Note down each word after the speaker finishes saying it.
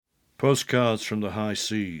Postcards from the High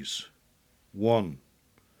Seas. 1.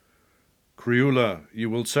 Creola, you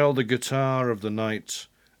will tell the guitar of the night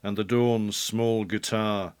and the dawn's small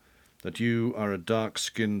guitar that you are a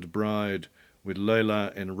dark-skinned bride with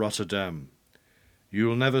Leila in Rotterdam.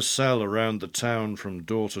 You'll never sell around the town from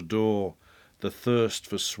door to door the thirst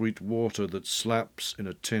for sweet water that slaps in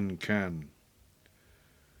a tin can.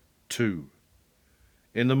 2.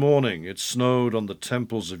 In the morning it snowed on the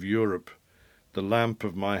temples of Europe. The lamp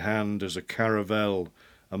of my hand is a caravel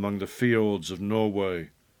among the fjords of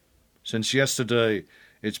Norway. Since yesterday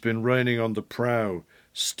it's been raining on the prow,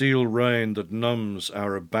 steel rain that numbs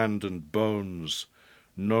our abandoned bones,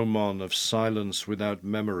 gnomon of silence without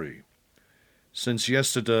memory. Since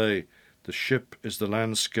yesterday the ship is the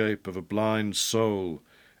landscape of a blind soul,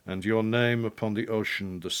 and your name upon the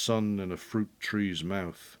ocean the sun in a fruit tree's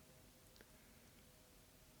mouth.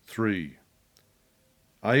 3.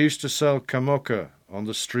 I used to sell kamoka on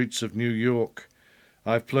the streets of New York.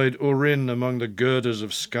 I've played urin among the girders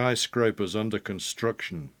of skyscrapers under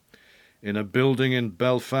construction. In a building in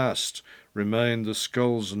Belfast remain the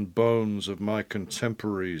skulls and bones of my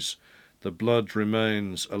contemporaries. The blood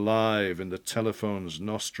remains alive in the telephone's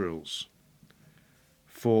nostrils.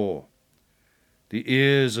 4. The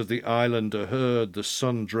ears of the islander heard the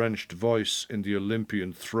sun-drenched voice in the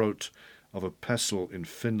Olympian throat of a pestle in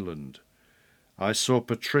Finland. I saw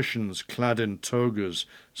patricians clad in togas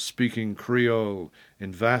speaking Creole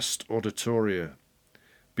in vast auditoria.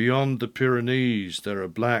 Beyond the Pyrenees there are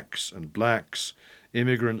blacks and blacks,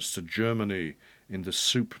 immigrants to Germany in the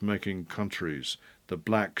soup-making countries, the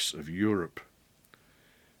blacks of Europe.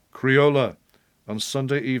 Creola, on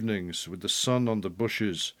Sunday evenings, with the sun on the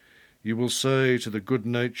bushes, you will say to the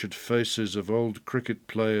good-natured faces of old cricket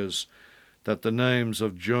players that the names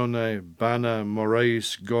of Jone, Bana,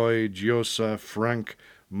 Morais, Goy, Diosa, Frank,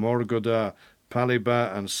 Morgoda,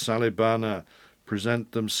 Paliba and Salibana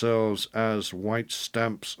present themselves as white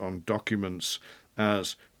stamps on documents,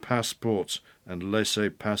 as passports and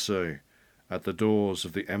laissez-passer at the doors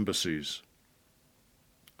of the embassies.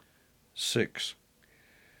 6.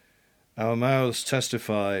 Our mouths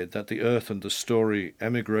testify that the earth and the story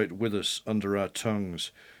emigrate with us under our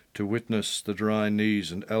tongues to witness the dry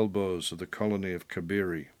knees and elbows of the colony of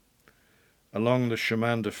Kabiri. Along the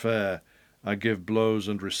chemin de fer I give blows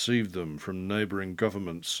and receive them from neighbouring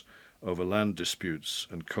governments over land disputes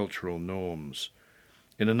and cultural norms.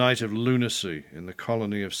 In a night of lunacy in the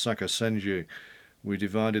colony of Sakasenji, we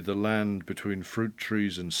divided the land between fruit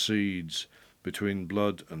trees and seeds, between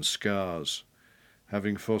blood and scars.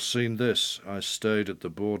 Having foreseen this, I stayed at the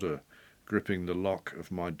border, gripping the lock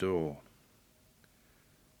of my door.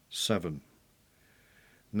 7.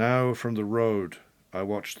 Now from the road I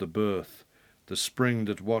watch the birth, the spring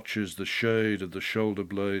that watches the shade of the shoulder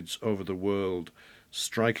blades over the world,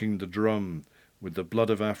 striking the drum with the blood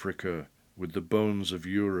of Africa, with the bones of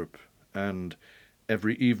Europe, and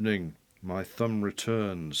every evening my thumb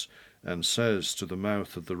returns and says to the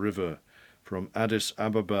mouth of the river, from Addis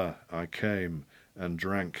Ababa I came and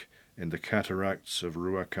drank in the cataracts of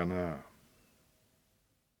Ruacana.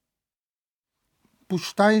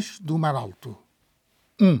 Postais do Mar Alto.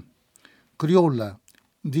 1. Crioula,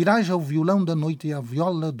 dirás ao violão da noite e à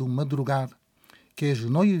viola do madrugar que és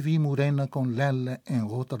noiva e morena com Lela em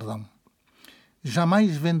Roterdão.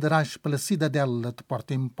 Jamais venderás pela cidadela de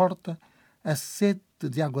porta em porta a sede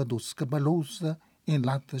de água doce cabalouça em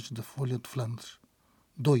latas de folha de Flandres.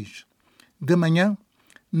 2. De manhã,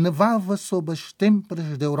 nevava sob as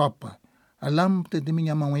têmperas da Europa. A lâmpada de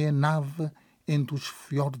minha mão é a nave entre os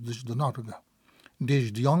fiordes de Norga.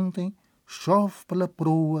 Desde ontem, chove pela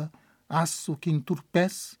proa, aço que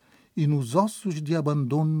entorpece, e nos ossos de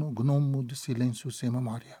abandono, gnomo de silêncio sem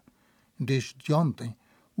memória. Desde ontem,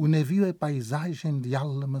 o navio é paisagem de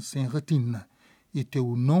alma sem retina, e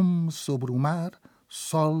teu nome sobre o mar,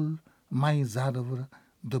 sol mais árvore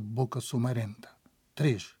de boca sumarenta.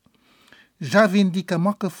 3. Já vendi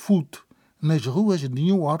camoca food nas ruas de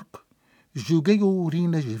New York, joguei a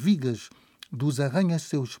urina nas vigas dos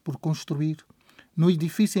arranha-céus por construir. No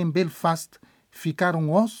edifício em Belfast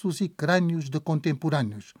ficaram ossos e crânios de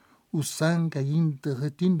contemporâneos. O sangue ainda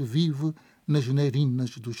derretindo vivo nas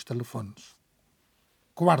narinas dos telefones.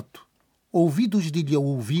 4. Ouvidos de lhe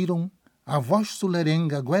ouviram a voz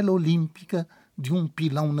solarenga, a goela olímpica de um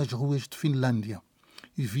pilão nas ruas de Finlândia.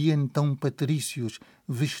 E vi então patrícios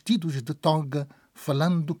vestidos de toga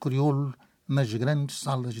falando crioulo nas grandes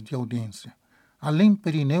salas de audiência. Além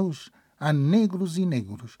Pirineus, há negros e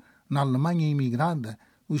negros. Na Alemanha imigrada,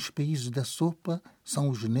 os países da sopa são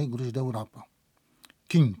os negros da Europa.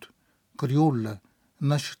 5. Crioula,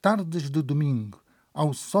 nas tardes de domingo,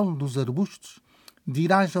 ao sol dos arbustos,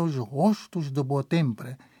 dirás aos rostos de boa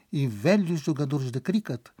tempra e velhos jogadores de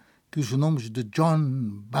cricket que os nomes de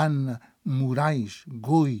John, Ban, Moraes,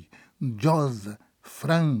 Goi, Jose,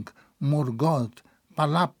 Frank, Morgoth,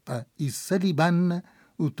 Palapa e Saliban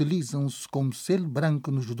utilizam-se como selo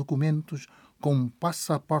branco nos documentos com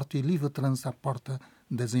passaporte e livre transaporte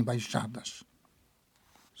das embaixadas.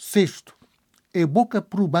 Sexto, é boca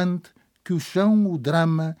probante que o chão, o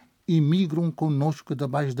drama, imigram conosco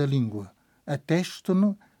debaixo da língua,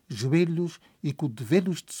 atestam-no joelhos e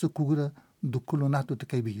cotovelos de secura do colonato de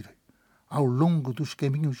Caibir. Ao longo dos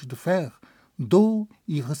caminhos de ferro, dou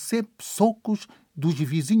e recebo socos dos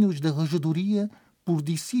vizinhos da regedoria por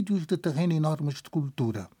dissídios de terreno enormes de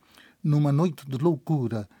cultura. Numa noite de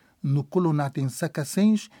loucura, no colonato em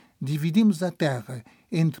Sacacens, dividimos a terra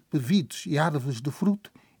entre pevidos e árvores de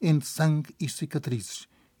fruto, entre sangue e cicatrizes,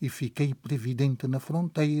 e fiquei previdente na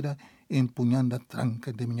fronteira, empunhando a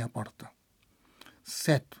tranca da minha porta.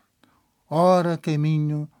 7. Ora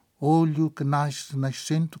caminho, olho que nasce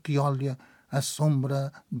nascente que olha a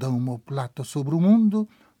sombra da omoplata sobre o mundo,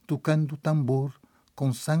 tocando tambor,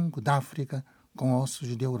 com sangue da África, com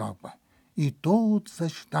ossos de Europa. E todas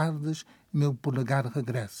as tardes meu polegar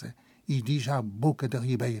regressa e diz à boca da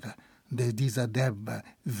ribeira, diz a Deba,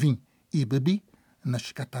 vim e bebi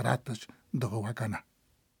nas cataratas de Ruacana.